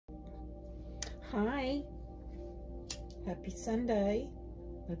Hi, happy Sunday.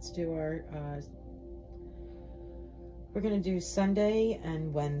 Let's do our, we're going to do Sunday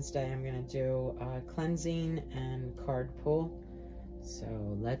and Wednesday. I'm going to do cleansing and card pull. So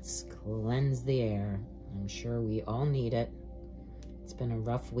let's cleanse the air. I'm sure we all need it. It's been a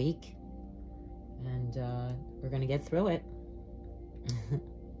rough week and we're going to get through it.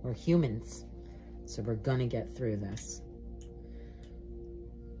 We're humans, so we're going to get through this.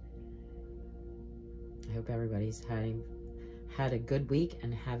 I hope everybody's had a good week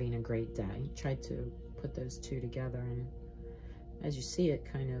and having a great day. Tried to put those two together, and as you see, it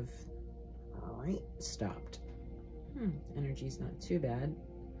kind of stopped. Energy's not too bad.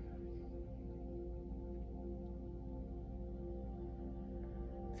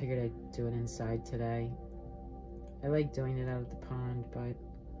 Figured I'd do it inside today. I like doing it out at the pond, but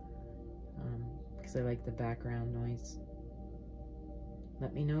because I like the background noise.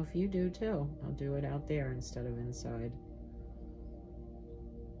 Let me know if you do too. I'll do it out there instead of inside.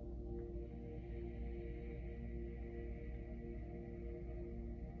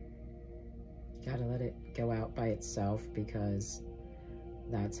 Gotta let it go out by itself because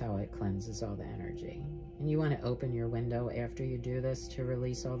that's how it cleanses all the energy. And you want to open your window after you do this to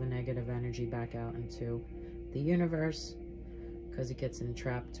release all the negative energy back out into the universe, because it gets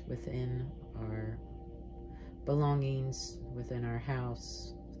entrapped within our belongings, within our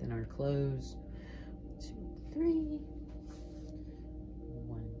house, within our clothes. 1, 2, 3.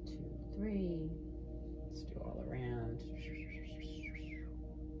 1, 2, 3. Let's do all around.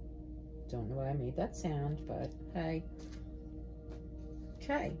 Don't know why I made that sound, but hey.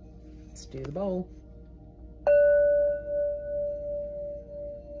 Okay, let's do the bowl.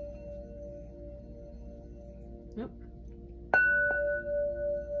 Nope.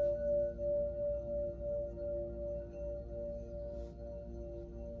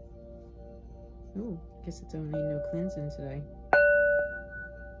 Oh, guess it don't need no cleansing today.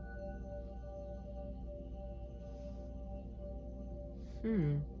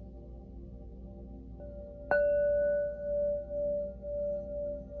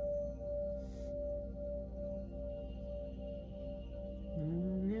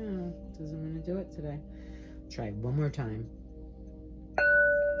 No, doesn't want to do it today. Try it one more time.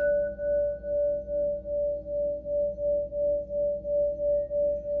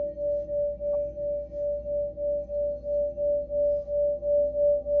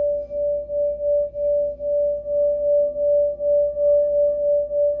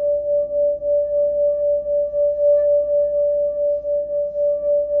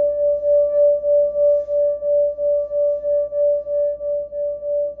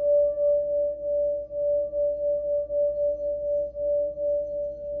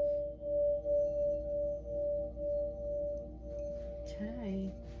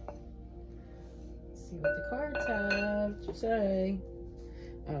 Okay, let's see what the cards have to say.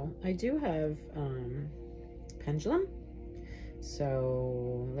 Oh, I do have pendulum.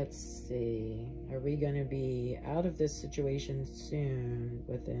 So let's see, are we going to be out of this situation soon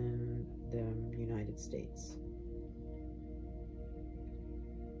within the United States?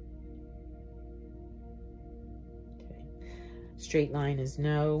 Okay, straight line is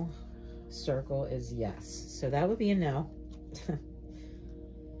no, circle is yes, so that would be a no.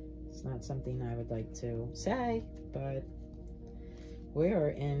 It's not something I would like to say, but we are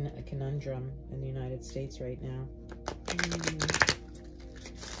in a conundrum in the United States right now. And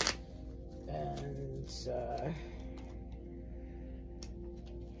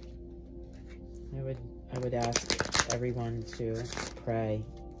I would ask everyone to pray,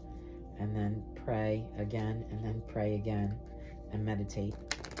 and then pray again, and then pray again, and meditate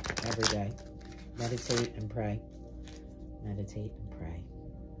every day. Meditate and pray. Meditate and pray.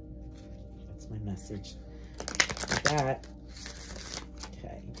 That's my message. With that,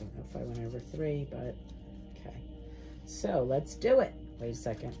 okay, I don't know if I went over 3, but okay. So let's do it. Wait a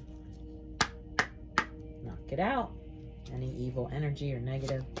second. Knock it out. Any evil energy or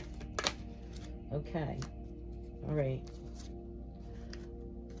negative. Okay. All right.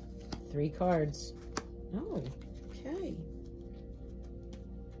 3 cards. Oh, okay.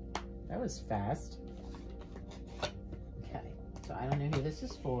 That was fast. Okay, so I don't know who this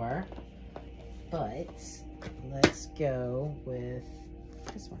is for, but let's go with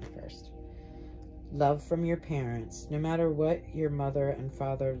this one first. Love from your parents. No matter what, your mother and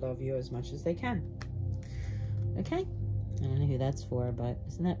father love you as much as they can. Okay, I don't know who that's for, but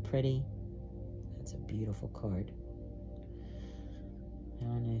isn't that pretty? That's a beautiful card. I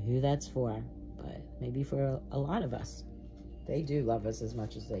don't know who that's for, but maybe for a lot of us. They do love us as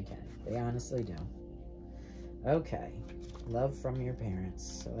much as they can. They honestly do. Okay. Love from your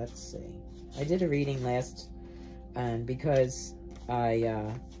parents. So let's see. I did a reading last, and because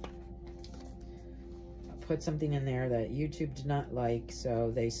I put something in there that YouTube did not like,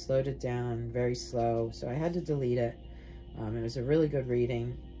 so they slowed it down, very slow, so I had to delete it. It was a really good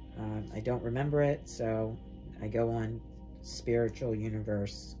reading. I don't remember it, so I go on Spiritual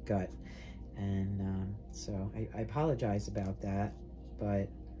Universe Gut, and so I apologize about that, but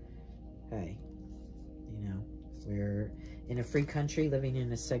hey, you know, we're in a free country living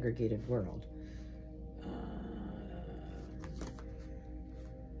in a segregated world.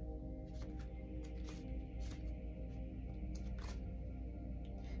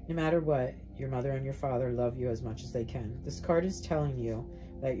 No matter what, your mother and your father love you as much as they can. This card is telling you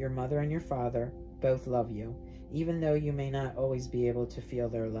that your mother and your father both love you, even though you may not always be able to feel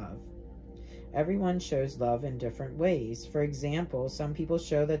their love. Everyone shows love in different ways. For example, some people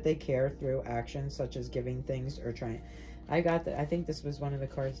show that they care through actions such as giving things or trying. I think this was one of the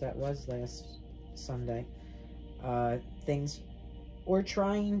cards that was last Sunday. Things or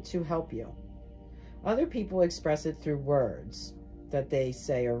trying to help you. Other people express it through words that they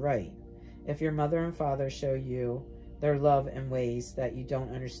say or write. If your mother and father show you their love in ways that you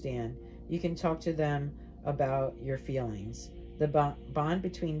don't understand, you can talk to them about your feelings. The bond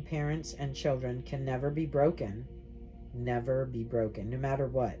between parents and children can never be broken. Never be broken, no matter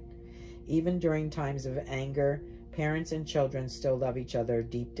what. Even during times of anger, parents and children still love each other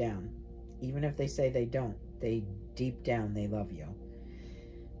deep down. Even if they say they don't, deep down they love you.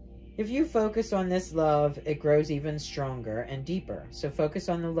 If you focus on this love, it grows even stronger and deeper. So focus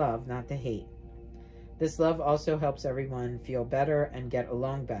on the love, not the hate. This love also helps everyone feel better and get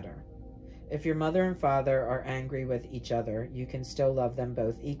along better. If your mother and father are angry with each other, you can still love them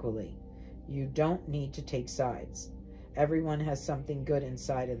both equally. You don't need to take sides. Everyone has something good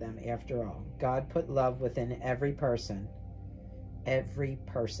inside of them, after all. God put love within every person. Every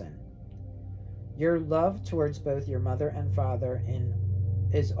person. Your love towards both your mother and father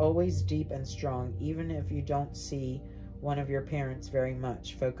is always deep and strong, even if you don't see one of your parents very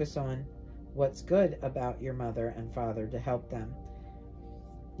much. Focus on what's good about your mother and father to help them.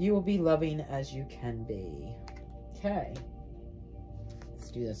 You will be loving as you can be. Okay.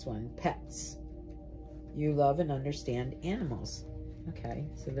 Let's do this one. Pets. You love and understand animals. Okay,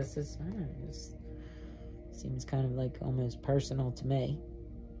 so this is, I don't know, this seems kind of like almost personal to me.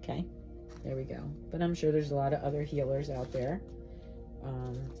 Okay, there we go. But I'm sure there's a lot of other healers out there.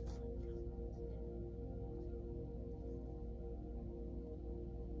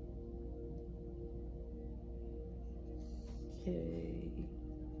 Okay.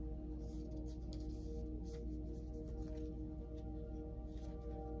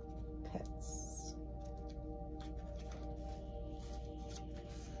 Pets.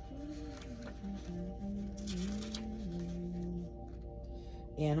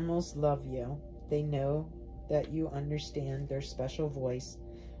 Animals love you. They know that you understand their special voice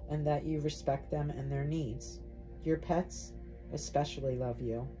and that you respect them and their needs. Your pets especially love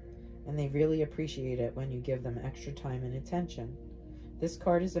you, and they really appreciate it when you give them extra time and attention. This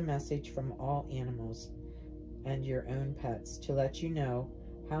card is a message from all animals and your own pets to let you know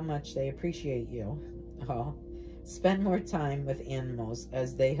how much they appreciate you. Oh, spend more time with animals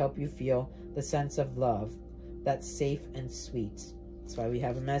as they help you feel the sense of love that's safe and sweet. That's why we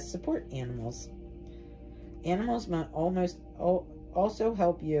have them as support animals. Animals might also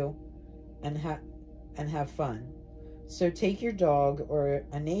help you and have fun. So take your dog or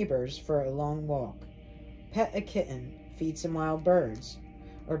a neighbor's for a long walk. Pet a kitten, feed some wild birds,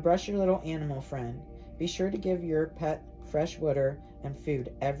 or brush your little animal friend. Be sure to give your pet fresh water and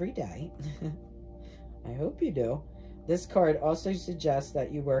food every day. I hope you do. This card also suggests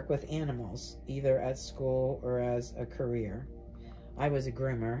that you work with animals, either at school or as a career. I was a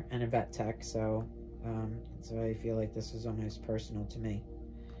groomer and a vet tech, so I feel like this is almost personal to me.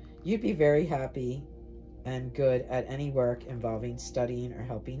 You'd be very happy and good at any work involving studying or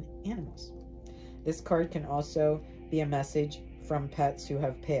helping animals. This card can also be a message from pets who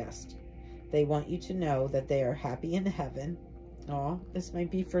have passed. They want you to know that they are happy in heaven. Aw, this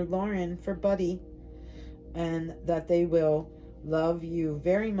might be for Lauren, for Buddy. And that they will love you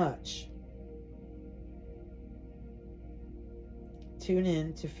very much. Tune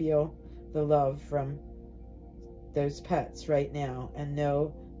in to feel the love from those pets right now and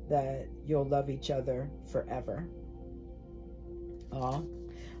know that you'll love each other forever. Aw.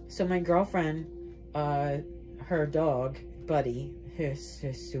 So my girlfriend, her dog, Buddy, his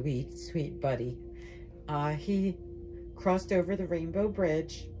sweet, sweet Buddy, he crossed over the Rainbow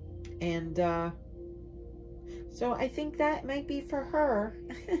Bridge, and so I think that might be for her.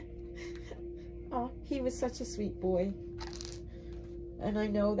 Oh, he was such a sweet boy. And I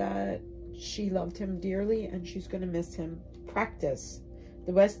know that she loved him dearly and she's going to miss him. Practice.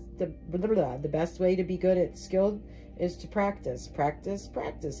 The best way to be good at skilled is to practice. Practice,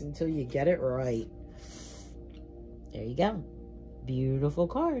 practice until you get it right. There you go. Beautiful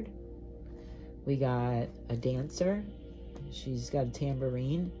card. We got a dancer. She's got a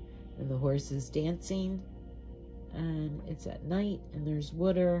tambourine and the horse is dancing. And it's at night and there's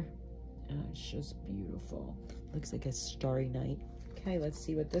water. It's just beautiful. Looks like a starry night. Okay, let's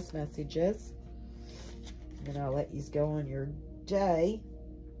see what this message is. And I'll let you go on your day.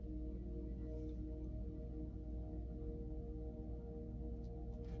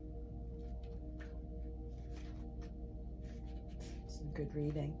 Some good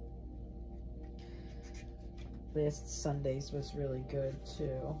reading. Last Sunday's was really good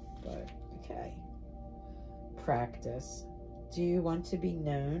too, but okay. Practice. Do you want to be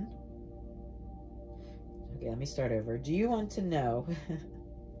known? Okay, let me start over. Do you want to know?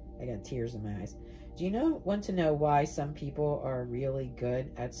 I got tears in my eyes. Do you want to know why some people are really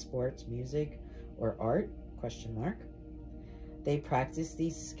good at sports, music, or art? Question mark. They practice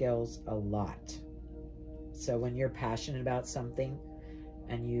these skills a lot. So when you're passionate about something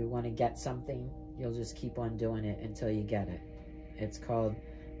and you want to get something, you'll just keep on doing it until you get it. It's called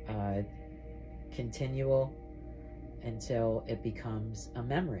continual until it becomes a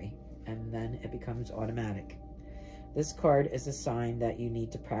memory, and then it becomes automatic. This card is a sign that you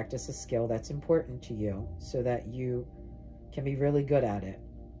need to practice a skill that's important to you so that you can be really good at it.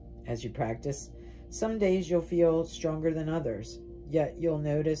 As you practice, some days you'll feel stronger than others, yet you'll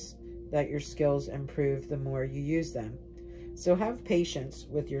notice that your skills improve the more you use them. So have patience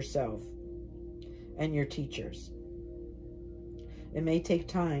with yourself and your teachers. It may take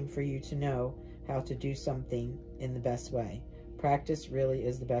time for you to know how to do something in the best way. Practice really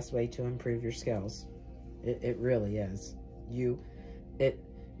is the best way to improve your skills. It really is. You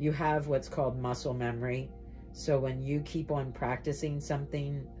have what's called muscle memory. So when you keep on practicing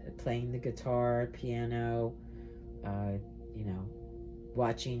something, playing the guitar, piano,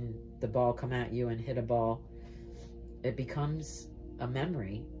 watching the ball come at you and hit a ball, it becomes a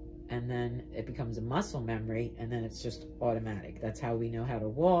memory, and then it becomes a muscle memory, and then it's just automatic. That's how we know how to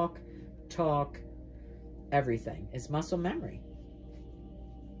walk, talk, everything is muscle memory.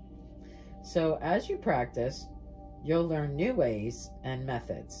 So as you practice, you'll learn new ways and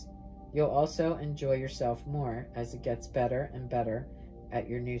methods. You'll also enjoy yourself more as it gets better and better at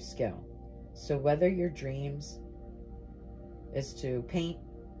your new skill. So whether your dreams is to paint,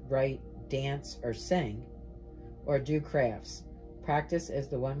 write, dance, or sing, or do crafts, practice is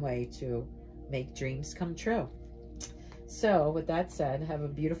the one way to make dreams come true. So with that said, have a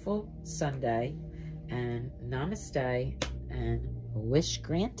beautiful Sunday, and namaste, and wish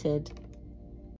granted.